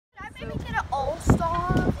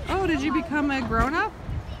Oh, did you become a grown-up?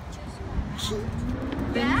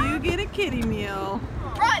 Then you get a kiddie meal.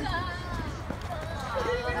 Run!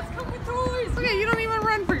 Okay, you don't even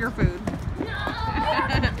run for your food.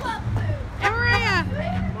 Hey, Mariah!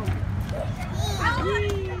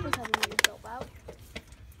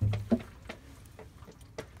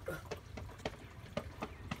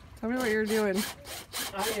 Tell me what you're doing.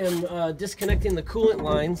 I am disconnecting the coolant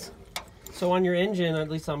lines. So on your engine, at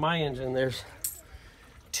least on my engine, there's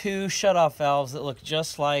 2 shutoff valves that look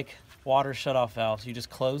just like water shutoff valves. You just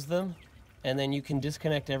close them, and then you can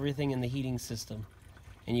disconnect everything in the heating system.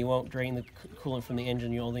 And you won't drain the coolant from the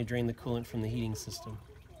engine, you only drain the coolant from the heating system.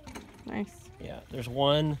 Nice. Yeah, there's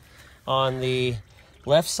one on the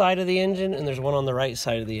left side of the engine, and there's one on the right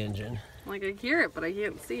side of the engine. Like, I hear it, but I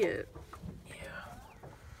can't see it.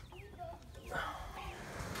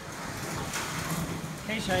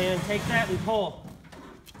 Okay, Cheyenne, take that and pull.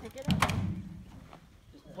 Pick it up.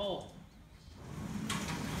 Just pull.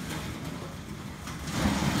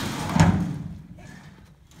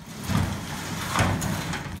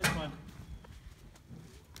 This one.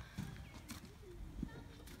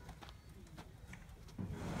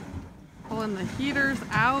 Pulling the heaters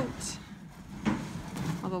out.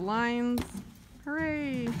 All the lines.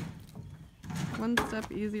 Hooray! One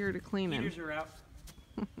step easier to clean Heaters in. are out.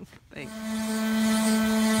 Thanks.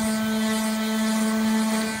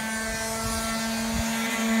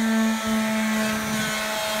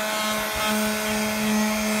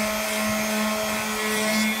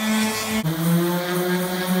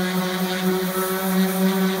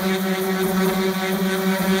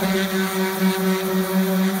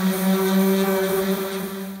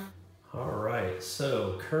 All right,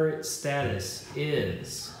 so current status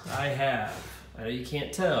is I know you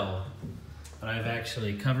can't tell, but I've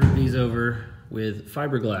actually covered these over with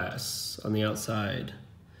fiberglass on the outside,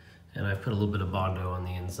 and I've put a little bit of Bondo on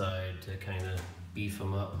the inside to kind of beef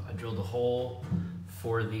them up. I drilled a hole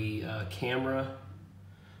for the camera,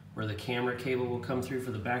 where the camera cable will come through for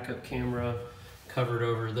the backup camera, covered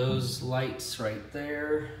over those lights right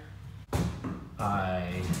there.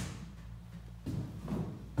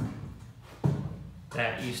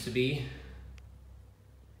 That used to be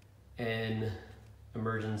an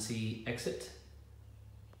emergency exit.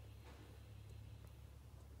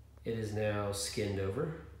 It is now skinned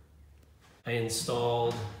over. I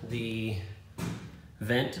installed the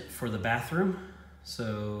vent for the bathroom,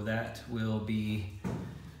 so that will be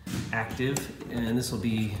active, and this will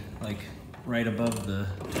be like right above the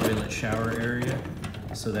toilet shower area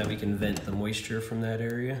so that we can vent the moisture from that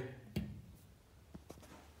area.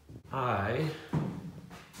 I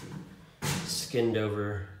skinned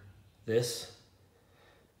over this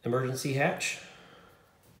emergency hatch.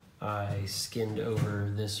 I skinned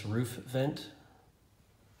over this roof vent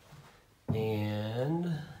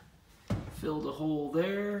and filled a hole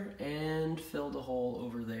there and filled a hole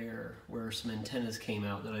over there where some antennas came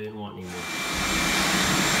out that I didn't want anymore.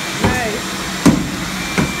 Nice.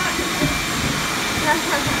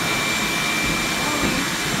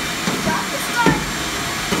 Stop the start.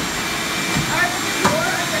 All right, we'll get more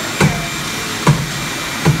under here.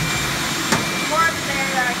 More under there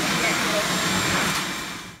that I can get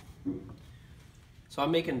to. So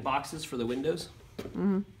I'm making boxes for the windows,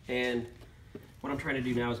 and what I'm trying to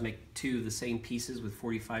do now is make 2 of the same pieces with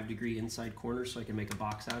 45-degree inside corners so I can make a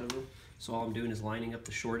box out of them. So all I'm doing is lining up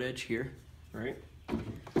the short edge here, right?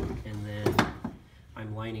 And then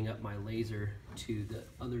I'm lining up my laser to the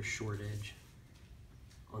other short edge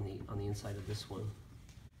on the inside of this one.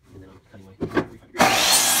 And then I'm cutting my 45 degrees.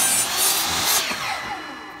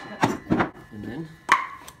 And then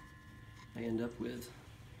I end up with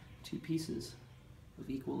 2 pieces of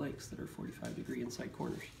equal lengths that are 45-degree inside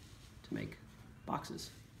corners to make boxes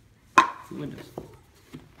for windows.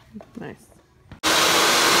 Nice.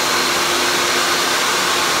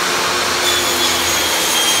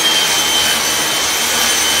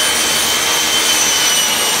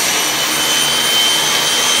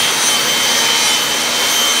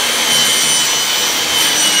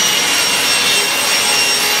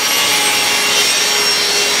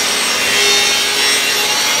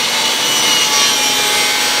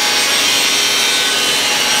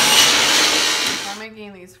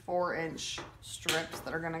 These 4-inch strips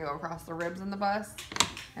that are going to go across the ribs in the bus,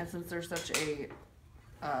 and since there's such a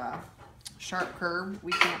sharp curve,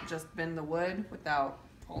 we can't just bend the wood without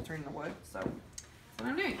altering the wood, so that's what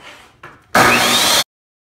I'm doing.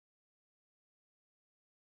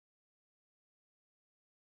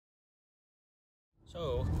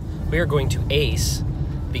 So we are going to ace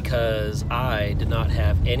because I did not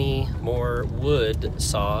have any more wood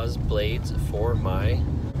saws blades for my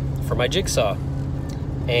jigsaw.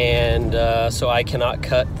 And so I cannot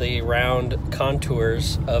cut the round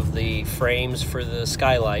contours of the frames for the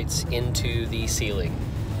skylights into the ceiling.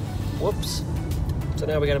 Whoops. So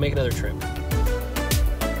now we got to make another trim.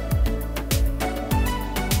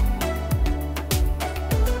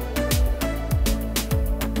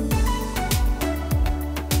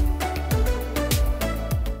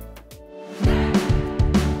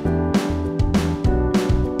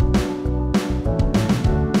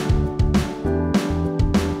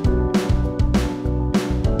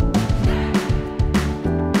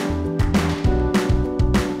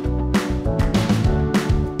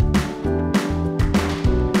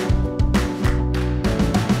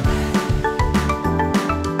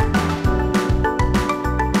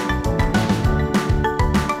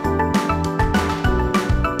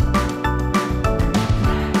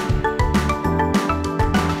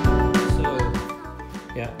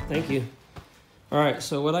 Thank you. All right,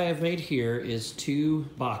 so what I have made here is 2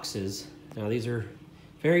 boxes. Now these are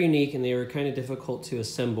very unique and they are kind of difficult to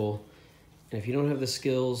assemble. And if you don't have the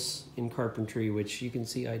skills in carpentry, which you can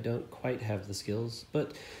see I don't quite have the skills,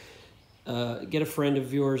 but get a friend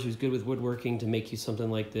of yours who's good with woodworking to make you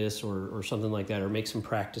something like this or something like that, or make some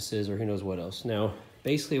practices or who knows what else. Now,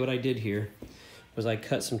 basically what I did here was I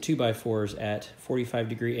cut some 2x4s at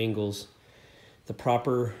 45-degree angles, the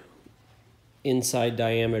proper inside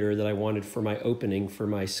diameter that I wanted for my opening for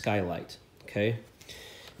my skylight, okay?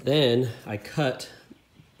 Then I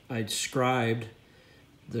scribed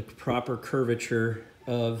the proper curvature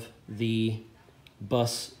of the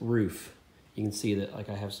bus roof. You can see that like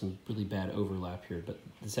I have some really bad overlap here, but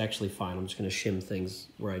it's actually fine. I'm just gonna shim things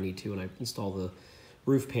where I need to when I install the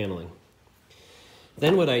roof paneling.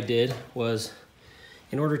 Then what I did was,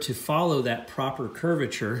 in order to follow that proper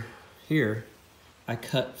curvature here, I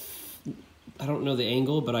cut, I don't know the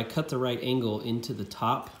angle, but I cut the right angle into the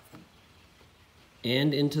top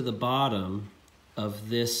and into the bottom of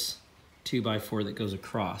this 2x4 that goes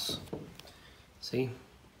across. See?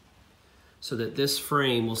 So that this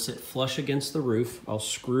frame will sit flush against the roof. I'll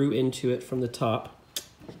screw into it from the top.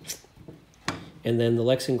 And then the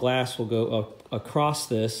Lexan glass will go across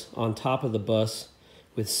this on top of the bus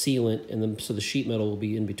with sealant, and then so the sheet metal will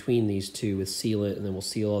be in between these two with sealant, and then we'll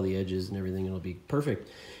seal all the edges and everything, and it'll be perfect.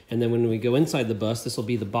 And then when we go inside the bus, this will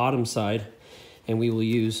be the bottom side, and we will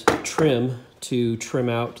use trim to trim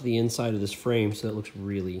out the inside of this frame so that it looks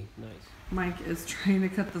really nice. Mike is trying to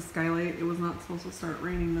cut the skylight. It was not supposed to start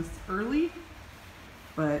raining this early,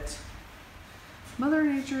 but Mother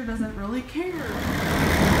Nature doesn't really care.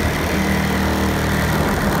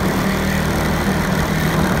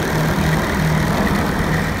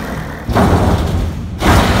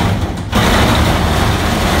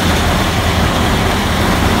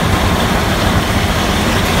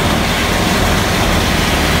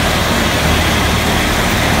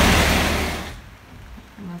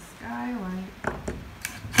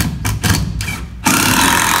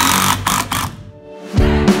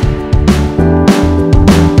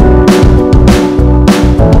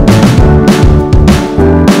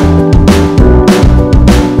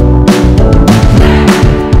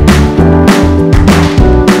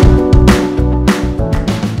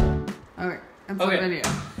 Okay,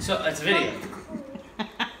 so it's a video.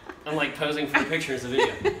 I'm like posing for the picture as a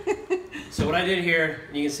video. So what I did here,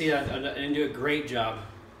 you can see I didn't do a great job,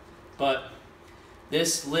 but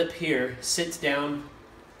this lip here sits down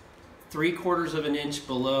 3/4 of an inch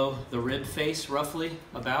below the rib face, roughly,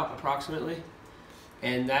 approximately.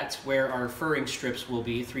 And that's where our furring strips will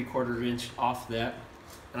be, 3/4 inch off that.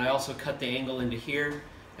 And I also cut the angle into here,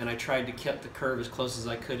 and I tried to keep the curve as close as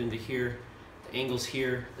I could into here. The angle's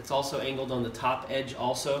here. It's also angled on the top edge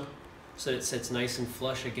also, so that it sits nice and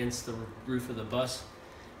flush against the roof of the bus.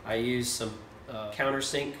 I used some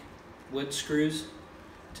countersink wood screws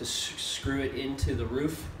to screw it into the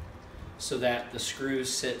roof so that the screws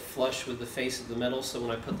sit flush with the face of the metal, so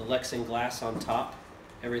when I put the Lexan glass on top,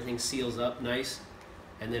 everything seals up nice.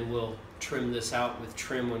 And then we'll trim this out with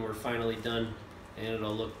trim when we're finally done, and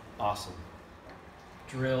it'll look awesome.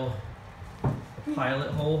 Drill a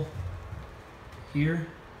pilot hole here.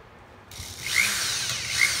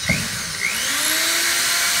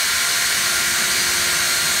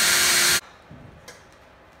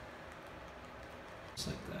 Just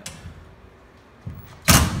like that.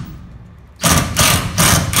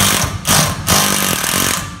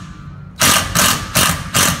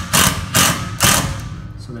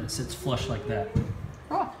 So that it sits flush like that.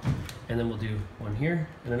 Oh. And then we'll do one here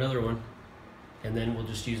and another one. And then we'll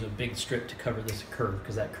just use a big strip to cover this curve,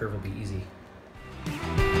 because that curve will be easy.